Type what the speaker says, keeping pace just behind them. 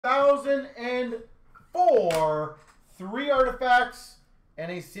2004. 3 artifacts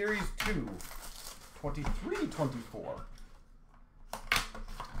and a Series 2. 23-24.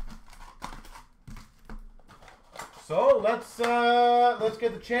 So let's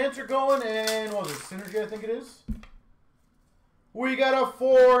get the Chancer going, and what was it, Synergy, I think it is. We got a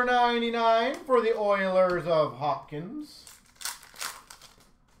 $4.99 for the Oilers of Hopkins.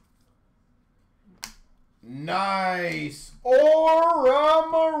 Nice.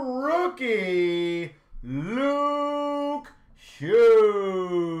 Aurum rookie, Luke Hughes.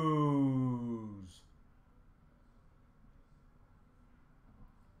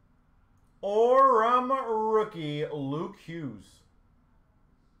 Aurum rookie, Luke Hughes.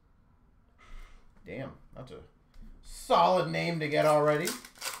 Damn, that's a solid name to get already.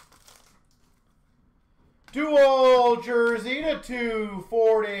 Dual jersey to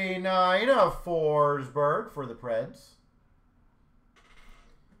 249 of Forsberg for the Preds.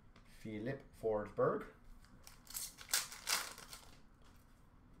 Philip Forsberg.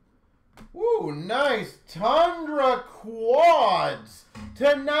 Woo, nice Tundra quads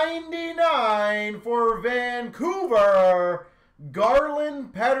to 99 for Vancouver.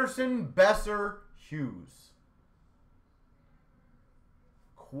 Garland, Pettersson, Besser, Hughes.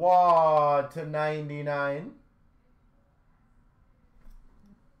 Quad to 99.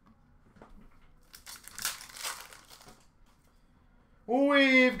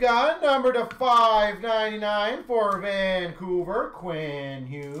 We've got number to 599 for Vancouver, Quinn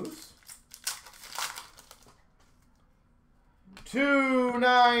Hughes.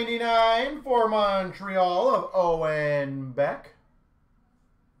 299 for Montreal of Owen Beck.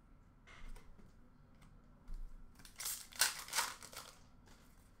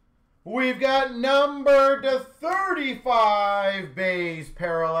 We've got number to 35 base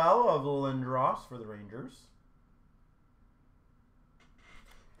parallel of Lindros for the Rangers.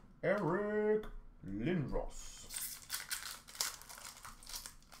 Eric Lindros.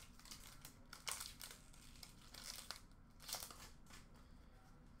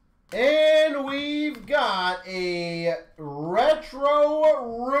 And we've got a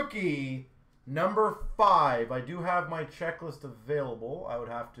retro rookie, number 5. I do have my checklist available. I would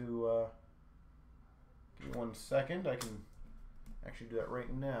have to give me 1 second. I can actually do that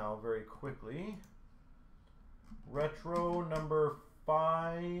right now very quickly. Retro number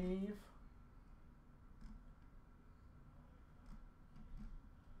 5.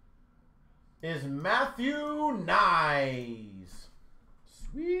 Is Matthew Nyes.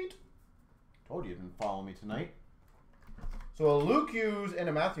 Sweet. Told you didn't follow me tonight. So a Luke Hughes and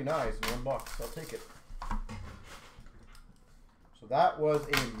a Matthew Nyes in 1 box. I'll take it. So that was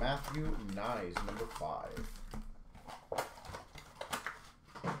a Matthew Nyes, number 5.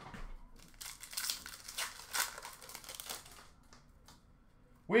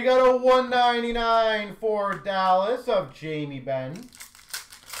 We got a $1.99 for Dallas of Jamie Benn.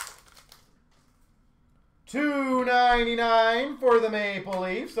 $2.99 for the Maple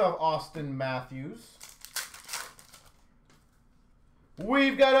Leafs of Austin Matthews.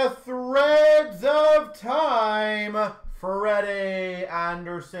 We've got a Threads of Time, Freddie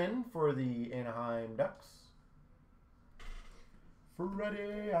Anderson for the Anaheim Ducks.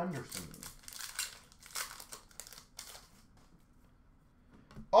 Freddie Anderson.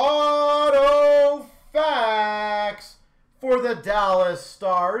 Auto Facts for the Dallas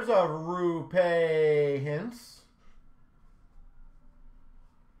Stars of Rupe Hintz.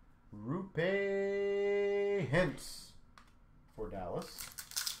 Rupe Hintz for Dallas.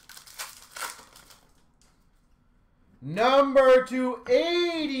 Number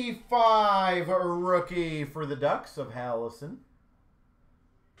 285 rookie for the Ducks of Hallison.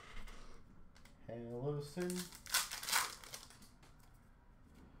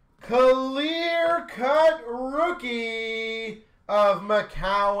 Clear cut rookie of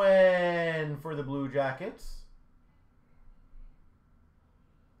McCowan for the Blue Jackets.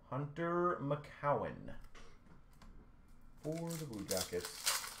 Hunter McCowan for the Blue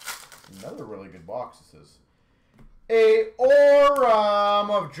Jackets. Another really good box, this is. A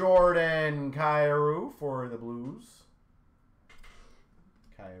Aurum of Jordan Kyrou for the Blues.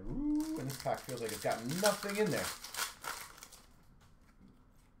 Kyrou, and this pack feels like it's got nothing in there.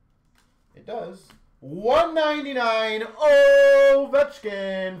 It does. $1.99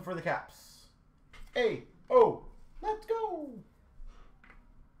 Ovechkin for the Caps. Hey, oh, let's go.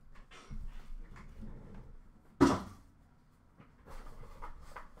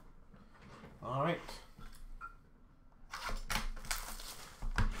 All right.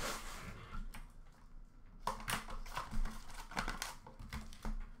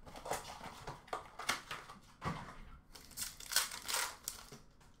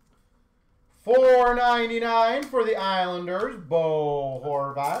 $4.99 for the Islanders, Bo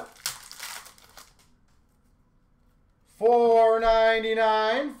Horvat.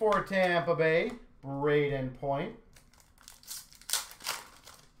 $4.99 for Tampa Bay, Braden Point.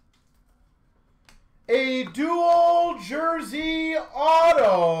 A dual jersey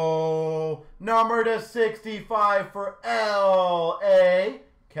auto, number to 65 for LA,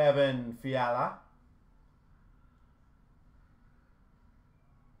 Kevin Fiala.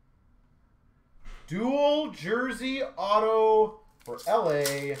 Dual jersey auto for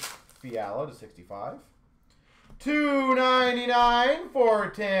LA, Fiala to 65. $2.99 for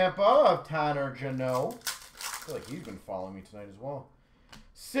Tampa of Tanner Jeannot. I feel like he's been following me tonight as well.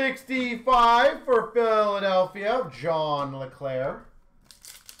 $65 for Philadelphia of John LeClair.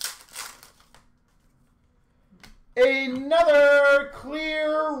 Another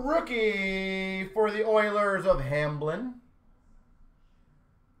clear rookie for the Oilers of Hamblin.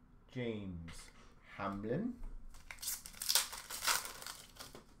 James Hamblin.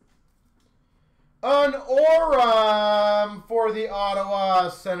 An Aurum for the Ottawa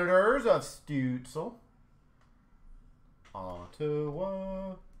Senators of Stützle.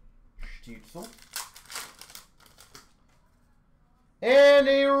 Ottawa Stützle. And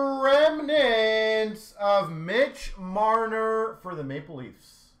a remnant of Mitch Marner for the Maple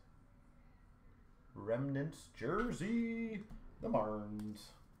Leafs. Remnants jersey, the Marnes.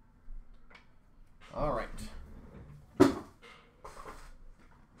 All right.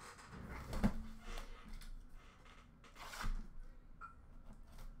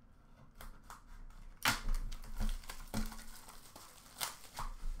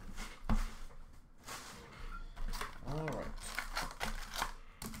 All right.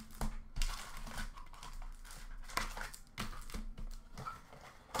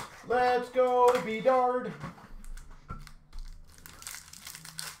 Let's go, Bedard.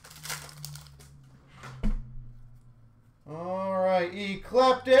 All right,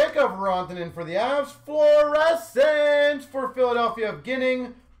 Eclectic of Rantanen for the Avs. Fluorescence for Philadelphia of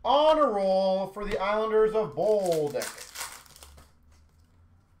Ginning. On a roll for the Islanders of Bolduc.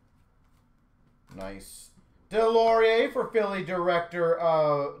 Nice. Delorier for Philly, Director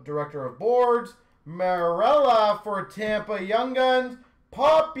of Boards. Marella for Tampa Young Guns.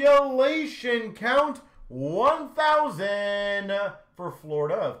 Population count 1,000 for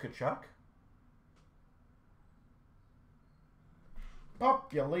Florida of Tkachuk.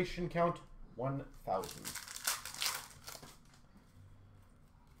 Population count 1,000.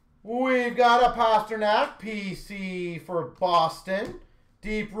 We've got a Pasternak PC for Boston.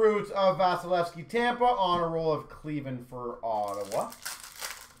 Deep Roots of Vasilevsky Tampa. On a roll of Cleveland for Ottawa.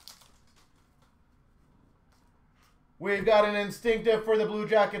 We've got an Instinctive for the Blue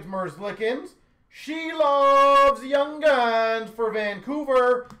Jackets, Merzlikins. She Loves Young Guns for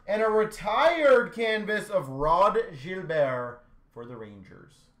Vancouver. And a retired canvas of Rod Gilbert for the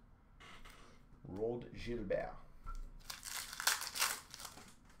Rangers. Rod Gilbert.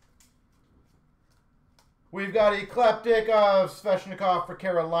 We've got Eclectic of Svechnikov for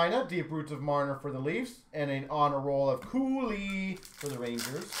Carolina. Deep Roots of Marner for the Leafs. And an honor roll of Cooley for the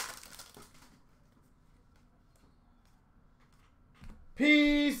Rangers.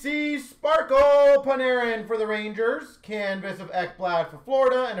 PC Sparkle Panarin for the Rangers. Canvas of Ekblad for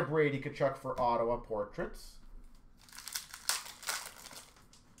Florida. And a Brady Tkachuk for Ottawa Portraits.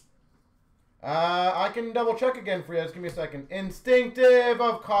 I can double check again for you. Just give me a second. Instinctive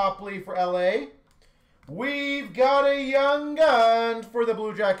of Copley for LA. We've got a Young Gun for the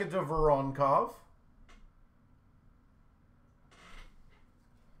Blue Jackets of Voronkov.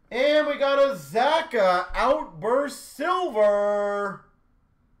 And we got a Zaka Outburst Silver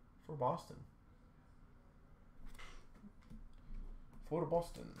for Boston. For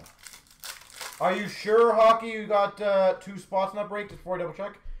Boston. Are you sure, Hockey, you got 2 spots in that break? Just before I double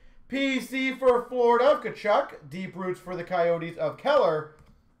check. PC for Florida of Tkachuk. Deep Roots for the Coyotes of Keller.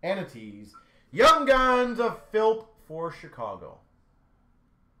 And a tease. Young Guns of Philp for Chicago.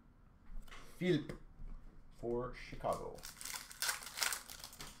 Philp for Chicago.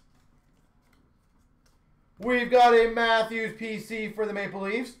 We've got a Matthews PC for the Maple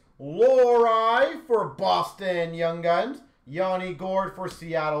Leafs. Lori for Boston Young Guns. Yanni Gourde for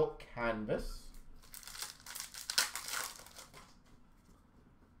Seattle Canvas.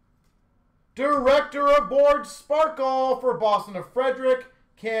 Director of Board Sparkle for Boston of Frederick.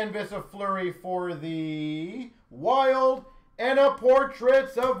 Canvas of Fleury for the Wild. And a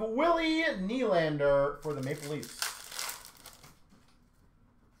Portraits of Willie Nylander for the Maple Leafs.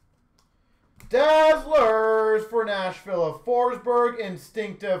 Dazzlers for Nashville of Forsberg.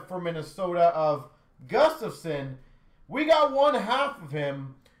 Instinctive for Minnesota of Gustafsson. We got one half of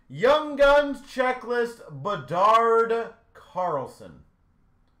him. Young Guns checklist, Bedard Carlson.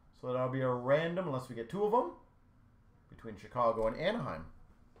 So that'll be a random unless we get 2 of them between Chicago and Anaheim.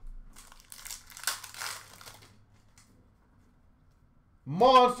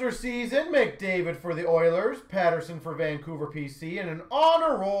 Monster Season, McDavid for the Oilers, Patterson for Vancouver PC, and an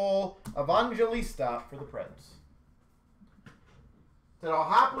honor roll, Evangelista for the Preds. So I'll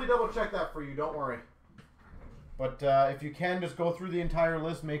happily double check that for you, don't worry. But if you can, just go through the entire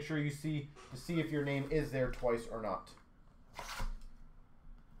list, make sure you see if your name is there twice or not.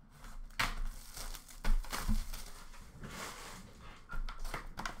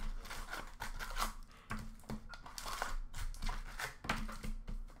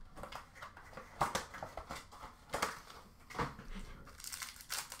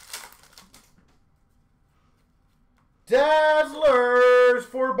 Dazzlers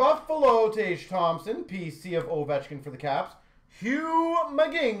for Buffalo, Tage Thompson. PC of Ovechkin for the Caps. Hugh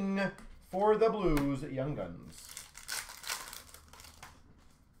McGing for the Blues, Young Guns.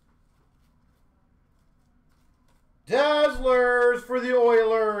 Dazzlers for the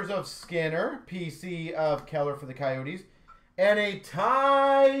Oilers of Skinner. PC of Keller for the Coyotes. And a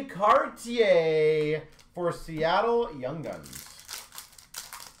Ty Cartier for Seattle, Young Guns.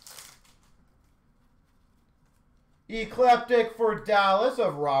 Eclectic for Dallas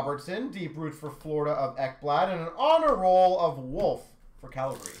of Robertson. Deep Roots for Florida of Ekblad. And an honor roll of Wolf for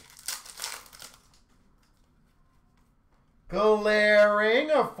Calgary.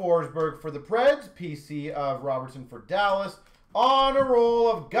 Glaring of Forsberg for the Preds. PC of Robertson for Dallas. Honor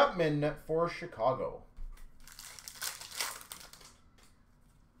roll of Gutman for Chicago.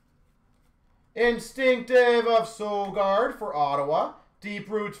 Instinctive of Sogard for Ottawa. Deep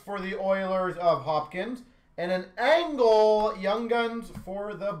Roots for the Oilers of Hopkins. And an Angle Young Guns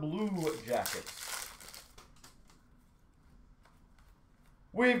for the Blue Jackets.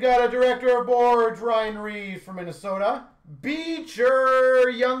 We've got a Director of Boards, Ryan Reeves for Minnesota. Beecher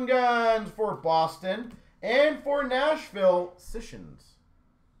Young Guns for Boston. And for Nashville, Sessions.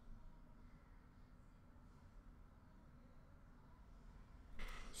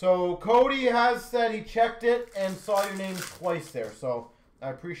 So Cody has said he checked it and saw your name twice there. So I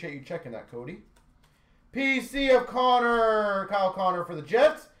appreciate you checking that, Cody. PC of Kyle Connor for the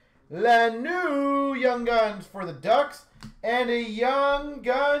Jets. Lanu Young Guns for the Ducks. And a Young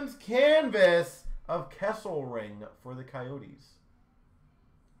Guns canvas of Kesselring for the Coyotes.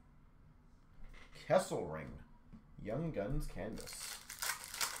 Kesselring. Young Guns canvas.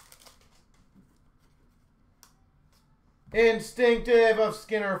 Instinctive of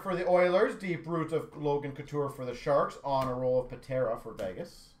Skinner for the Oilers. Deep Roots of Logan Couture for the Sharks. Honor roll of Patera for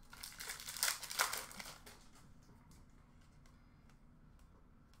Vegas.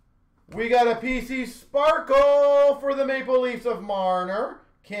 We got a PC Sparkle for the Maple Leafs of Marner.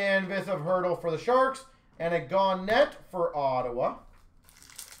 Canvas of Hurdle for the Sharks. And a Gauntlet for Ottawa.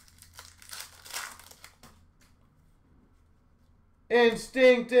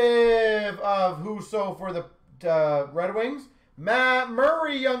 Instinctive of Husso for the Red Wings. Matt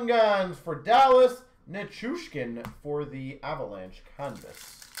Murray Young Guns for Dallas. Nichushkin for the Avalanche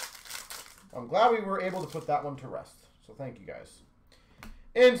canvas. I'm glad we were able to put that one to rest. So thank you guys.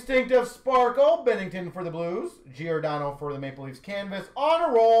 Instinctive Sparkle, Bennington for the Blues. Giordano for the Maple Leafs canvas.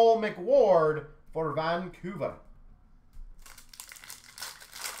 Honor roll, McWard for Vancouver.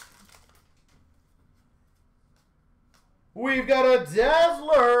 We've got a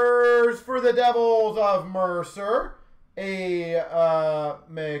Dazzlers for the Devils of Mercer. A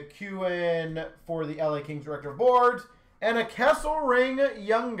McEwen for the LA Kings Director of Boards. And a Kesselring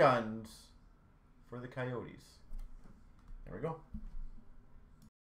Young Guns for the Coyotes. There we go.